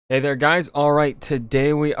Hey there, guys. All right,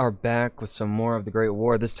 today we are back with some more of the Great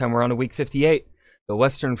War. This time we're on to week 58. The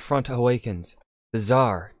Western Front awakens. The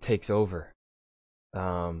Tsar takes over.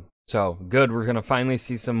 So good. We're gonna finally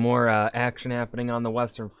see some more action happening on the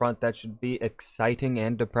Western Front. That should be exciting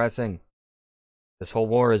and depressing. This whole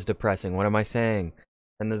war is depressing. What am I saying?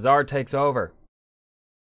 And the Tsar takes over.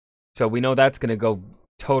 So we know that's gonna go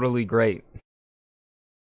totally great.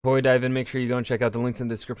 Before we dive in, make sure you go and check out the links in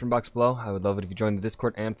the description box below. I would love it if you joined the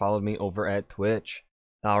Discord and followed me over at Twitch.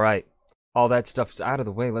 Alright, all that stuff's out of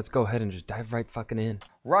the way. Let's go ahead and just dive right fucking in.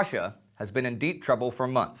 Russia has been in deep trouble for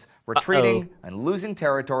months, retreating and losing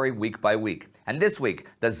territory week by week. And this week,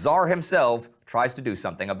 the Tsar himself tries to do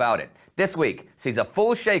something about it. This week sees a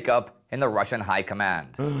full shakeup in the Russian High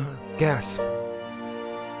Command. Gas. I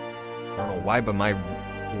don't know why, but my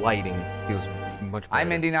lighting feels much better.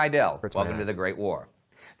 I'm Indy Nidell. Welcome to the Great War.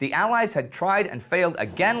 The Allies had tried and failed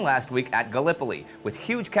again last week at Gallipoli, with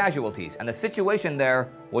huge casualties, and the situation there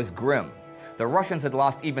was grim. The Russians had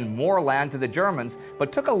lost even more land to the Germans,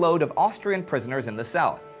 but took a load of Austrian prisoners in the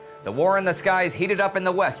south. The war in the skies heated up in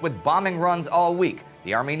the west with bombing runs all week.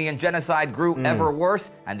 The Armenian genocide grew ever worse,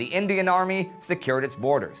 and the Indian army secured its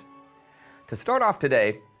borders. To start off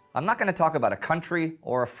today, I'm not going to talk about a country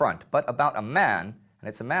or a front, but about a man, and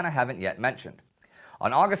it's a man I haven't yet mentioned.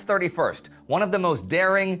 On August 31st, one of the most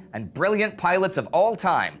daring and brilliant pilots of all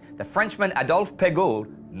time, the Frenchman Adolphe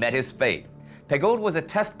Pégoud, met his fate. Pégoud was a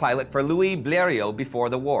test pilot for Louis Blériot before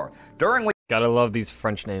the war, during which Gotta love these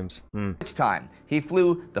French names. time he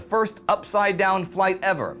flew the first upside-down flight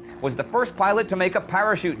ever, was the first pilot to make a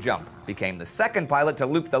parachute jump, became the second pilot to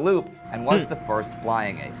loop the loop, and was the first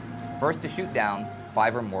flying ace. First to shoot down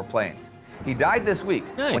 5 or more planes. He died this week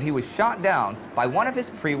when he was shot down by one of his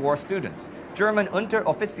pre-war students, German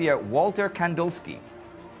Unteroffizier Walter Kandulski.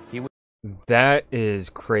 That is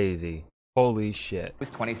crazy. Holy shit. He was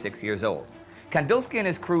 26 years old. Kandulski and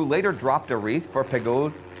his crew later dropped a wreath for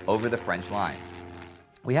Pégoud over the French lines.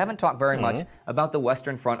 We haven't talked very much about the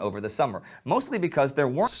Western Front over the summer, mostly because there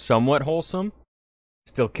weren't somewhat wholesome.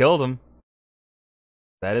 Still killed him.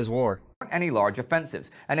 That is war. Any large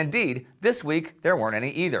offensives. And indeed, this week there weren't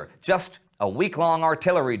any either. Just a week-long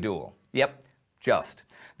artillery duel. Yep, just.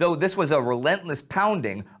 Though this was a relentless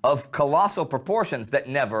pounding of colossal proportions that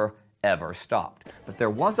never, ever stopped. But there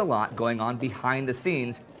was a lot going on behind the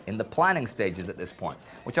scenes in the planning stages at this point,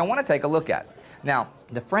 which I want to take a look at. Now,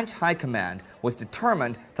 the French High Command was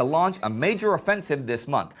determined to launch a major offensive this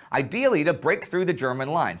month, ideally to break through the German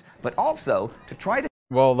lines, but also to try to...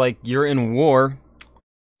 Well, like, you're in war.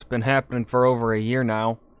 It's been happening for over a year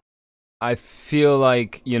now. I feel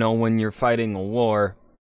like, you know, when you're fighting a war,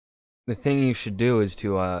 the thing you should do is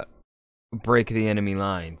to break the enemy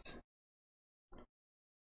lines.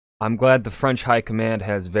 I'm glad the French High Command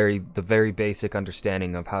has the very basic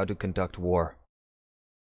understanding of how to conduct war.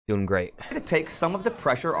 Doing great. To take some of the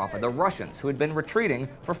pressure off of the Russians, who had been retreating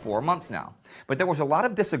for 4 months now. But there was a lot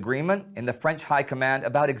of disagreement in the French High Command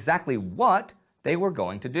about exactly what they were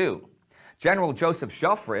going to do. General Joseph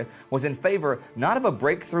Joffre was in favor not of a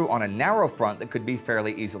breakthrough on a narrow front that could be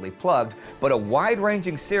fairly easily plugged, but a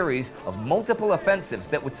wide-ranging series of multiple offensives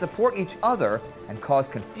that would support each other and cause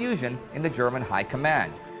confusion in the German High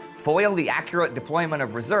Command, foil the accurate deployment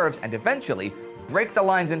of reserves, and eventually break the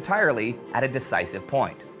lines entirely at a decisive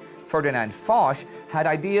point. Ferdinand Foch had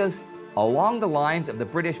ideas along the lines of the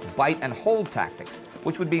British bite and hold tactics,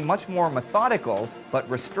 which would be much more methodical but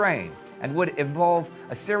restrained, and would involve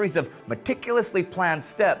a series of meticulously planned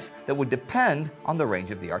steps that would depend on the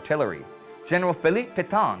range of the artillery. General Philippe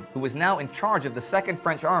Pétain, who was now in charge of the Second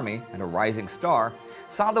French Army and a rising star,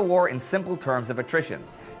 saw the war in simple terms of attrition.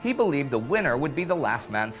 He believed the winner would be the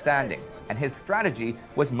last man standing, and his strategy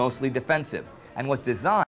was mostly defensive, and was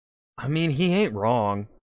designed I mean, he ain't wrong.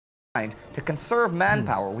 To conserve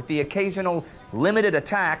manpower with the occasional limited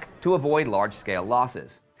attack to avoid large-scale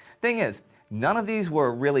losses. Thing is, none of these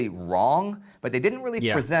were really wrong, but they didn't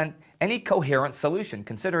really present any coherent solution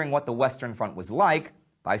considering what the Western Front was like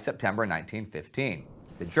by September 1915.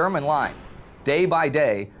 The German lines, day by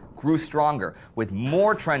day, grew stronger with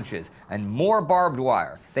more trenches and more barbed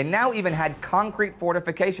wire. They now even had concrete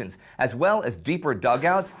fortifications, as well as deeper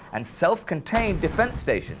dugouts and self-contained defense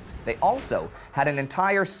stations. They also had an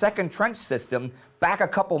entire second trench system back a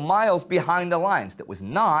couple miles behind the lines that was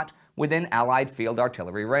not within Allied field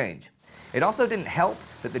artillery range. It also didn't help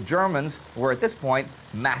that the Germans were at this point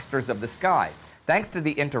masters of the sky, thanks to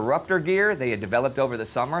the interrupter gear they had developed over the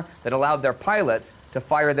summer that allowed their pilots to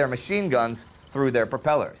fire their machine guns through their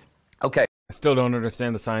propellers. Okay. I still don't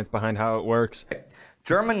understand the science behind how it works.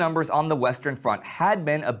 German numbers on the Western Front had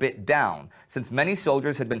been a bit down, since many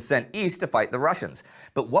soldiers had been sent east to fight the Russians.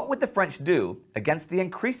 But what would the French do against the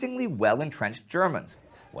increasingly well-entrenched Germans?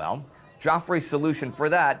 Well, Joffre's solution for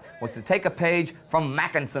that was to take a page from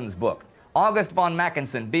Mackensen's book, August von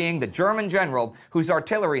Mackensen being the German general whose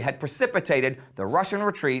artillery had precipitated the Russian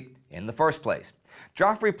retreat in the first place.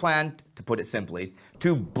 Joffre planned, to put it simply,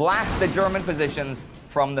 to blast the German positions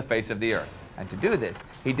from the face of the earth. And to do this,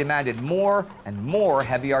 he demanded more and more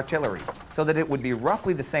heavy artillery, so that it would be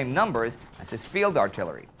roughly the same numbers as his field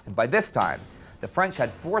artillery. And by this time, the French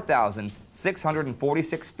had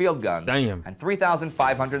 4,646 field guns and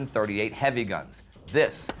 3,538 heavy guns.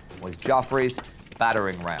 This was Joffre's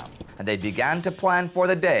battering ram, and they began to plan for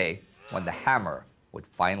the day when the hammer would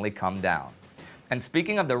finally come down. And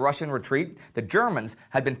speaking of the Russian retreat, the Germans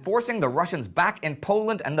had been forcing the Russians back in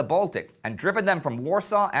Poland and the Baltic and driven them from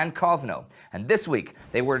Warsaw and Kovno. And this week,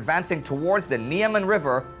 they were advancing towards the Niemen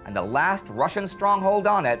River and the last Russian stronghold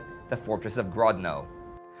on it, the fortress of Grodno.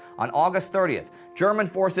 On August 30th, German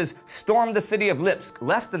forces stormed the city of Lipsk,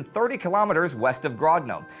 less than 30 kilometers west of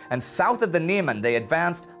Grodno. And south of the Niemen, they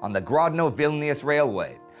advanced on the Grodno-Vilnius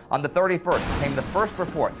Railway. On the 31st came the first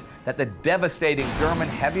reports that the devastating German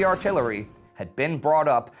heavy artillery had been brought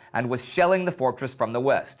up and was shelling the fortress from the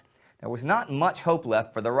west. There was not much hope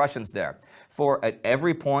left for the Russians there, for at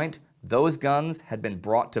every point those guns had been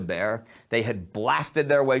brought to bear. They had blasted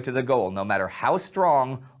their way to the goal, no matter how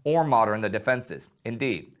strong or modern the defenses.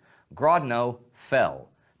 Indeed, Grodno fell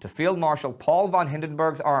to Field Marshal Paul von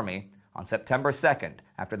Hindenburg's army on September 2nd,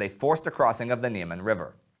 after they forced a crossing of the Niemen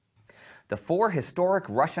River. The four historic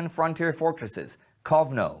Russian frontier fortresses,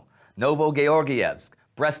 Kovno, Novogeorgievsk,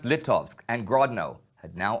 Brest-Litovsk, and Grodno,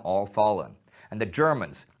 had now all fallen, and the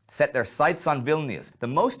Germans set their sights on Vilnius, the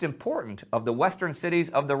most important of the western cities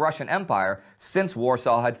of the Russian Empire since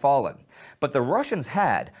Warsaw had fallen. But the Russians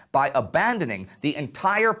had, by abandoning the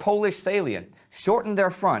entire Polish salient, shortened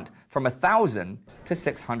their front from 1,000 to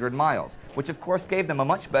 600 miles, which of course gave them a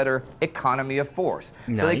much better economy of force.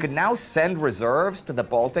 Nice. So they could now send reserves to the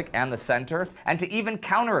Baltic and the center, and to even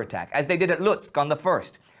counterattack, as they did at Lutsk on the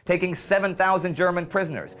 1st, taking 7,000 German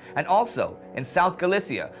prisoners, and also in South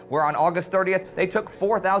Galicia, where on August 30th they took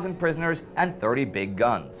 4,000 prisoners and 30 big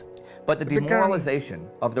guns. But the demoralization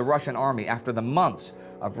of the Russian army after the months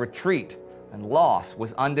of retreat and loss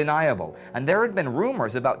was undeniable, and there had been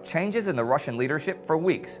rumors about changes in the Russian leadership for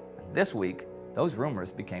weeks. And this week, those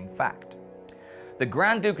rumors became fact. The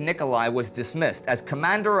Grand Duke Nikolai was dismissed as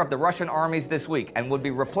commander of the Russian armies this week and would be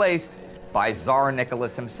replaced by Tsar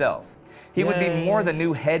Nicholas himself. He would be more the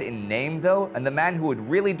new head in name, though, and the man who would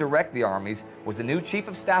really direct the armies was the new Chief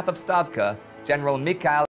of Staff of Stavka, General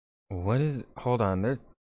Mikhail. What is... Hold on, there's...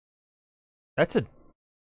 That's a...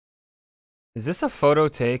 Is this a photo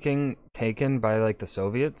taken by, like, the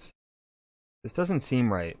Soviets? This doesn't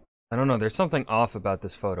seem right. I don't know, there's something off about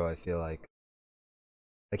this photo, I feel like.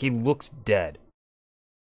 Like, he looks dead.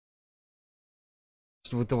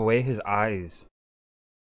 Just with the way his eyes...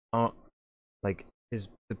 like,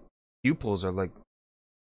 the pupils are like...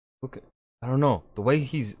 Look at... I don't know. The way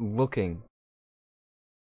he's looking...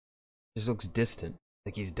 just looks distant.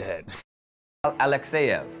 Like he's dead.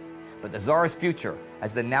 Alexeyev. But the Tsar's future,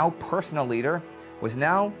 as the now personal leader, was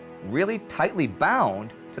now really tightly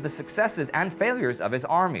bound to the successes and failures of his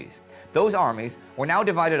armies. Those armies were now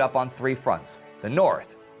divided up on three fronts. The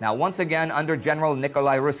north, now once again under General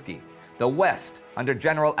Nikolai Russky. The west, under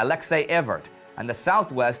General Alexei Evert. And the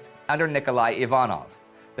southwest, under Nikolai Ivanov.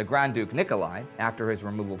 The Grand Duke Nikolai, after his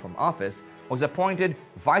removal from office, was appointed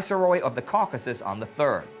Viceroy of the Caucasus on the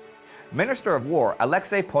 3rd. Minister of War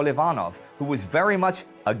Alexei Polivanov, who was very much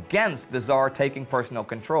against the Tsar taking personal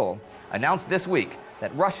control, announced this week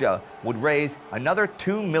that Russia would raise another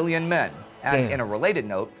 2 million men. And in a related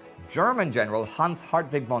note, German General Hans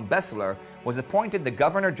Hartwig von Bessler was appointed the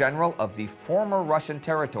Governor General of the former Russian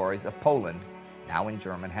territories of Poland, now in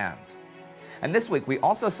German hands. And this week we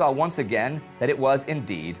also saw once again that it was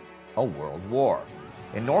indeed a world war.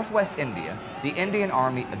 In northwest India, the Indian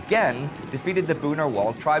Army again defeated the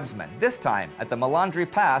Boonerwal tribesmen, this time at the Malandri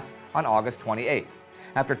Pass on August 28th.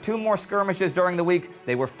 After 2 more skirmishes during the week,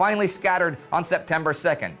 they were finally scattered on September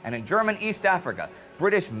 2nd, and in German East Africa,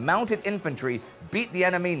 British mounted infantry beat the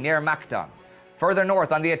enemy near Mactan. Further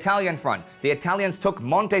north on the Italian front, the Italians took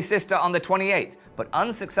Monte Sista on the 28th, but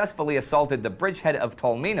unsuccessfully assaulted the bridgehead of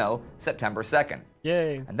Tolmino September 2nd.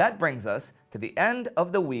 Yay. And that brings us to the end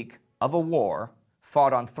of the week of a war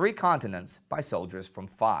fought on 3 continents by soldiers from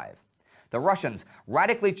 5. The Russians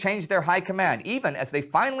radically changed their high command, even as they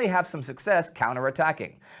finally have some success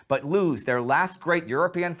counterattacking, but lose their last great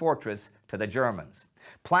European fortress to the Germans.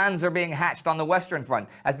 Plans are being hatched on the Western Front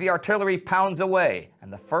as the artillery pounds away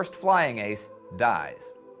and the first flying ace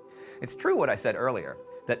dies. It's true what I said earlier,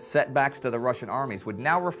 that setbacks to the Russian armies would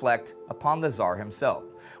now reflect upon the Tsar himself,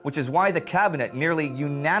 which is why the cabinet nearly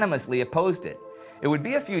unanimously opposed it. It would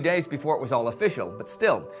be a few days before it was all official, but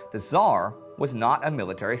still, the Tsar was not a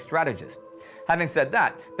military strategist. Having said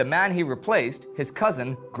that, the man he replaced, his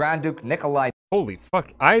cousin, Grand Duke Nikolai... Holy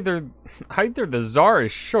fuck, either the Tsar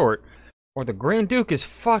is short, or the Grand Duke is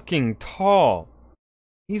fucking tall.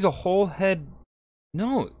 He's a whole head...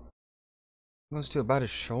 No. Goes to about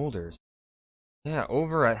his shoulders. Yeah,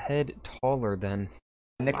 over a head taller than...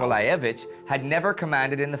 Nikolaevich had never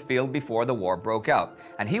commanded in the field before the war broke out,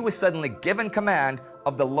 and he was suddenly given command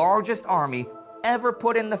of the largest army ever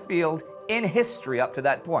put in the field in history up to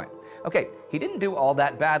that point. Okay, he didn't do all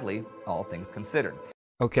that badly, all things considered.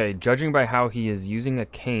 Okay, judging by how he is using a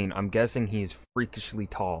cane, I'm guessing he's freakishly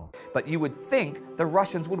tall. But you would think the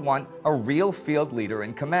Russians would want a real field leader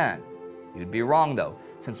in command. You'd be wrong, though,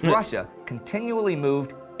 since Russia continually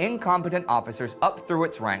moved incompetent officers up through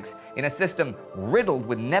its ranks in a system riddled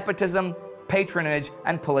with nepotism, patronage,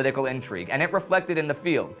 and political intrigue, and it reflected in the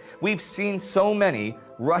field. We've seen so many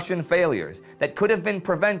Russian failures that could have been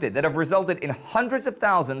prevented, that have resulted in hundreds of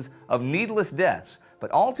thousands of needless deaths,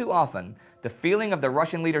 but all too often, the feeling of the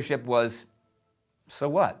Russian leadership was, so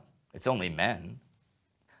what? It's only men.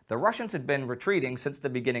 The Russians had been retreating since the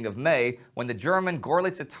beginning of May when the German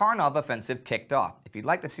Gorlitz-Tarnov offensive kicked off. If you'd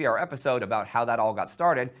like to see our episode about how that all got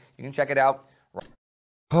started, you can check it out.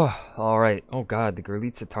 All right. Oh god, the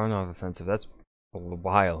Gorlitz-Tarnov offensive. That's a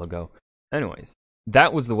while ago. Anyways,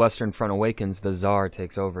 that was the Western Front Awakens. The Tsar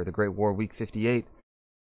takes over. The Great War, Week 58.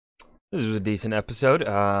 This was a decent episode.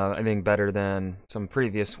 I think better than some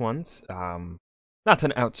previous ones.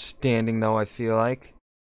 Nothing outstanding though, I feel like.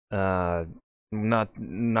 Not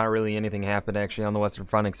really anything happened actually on the Western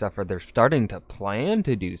Front except for they're starting to plan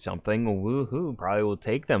to do something. Woohoo! Probably will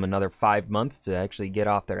take them another 5 months to actually get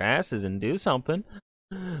off their asses and do something.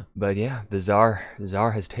 But yeah, the Tsar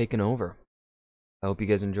has taken over. I hope you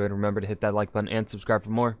guys enjoyed. Remember to hit that like button and subscribe for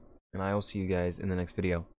more. And I will see you guys in the next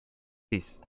video. Peace.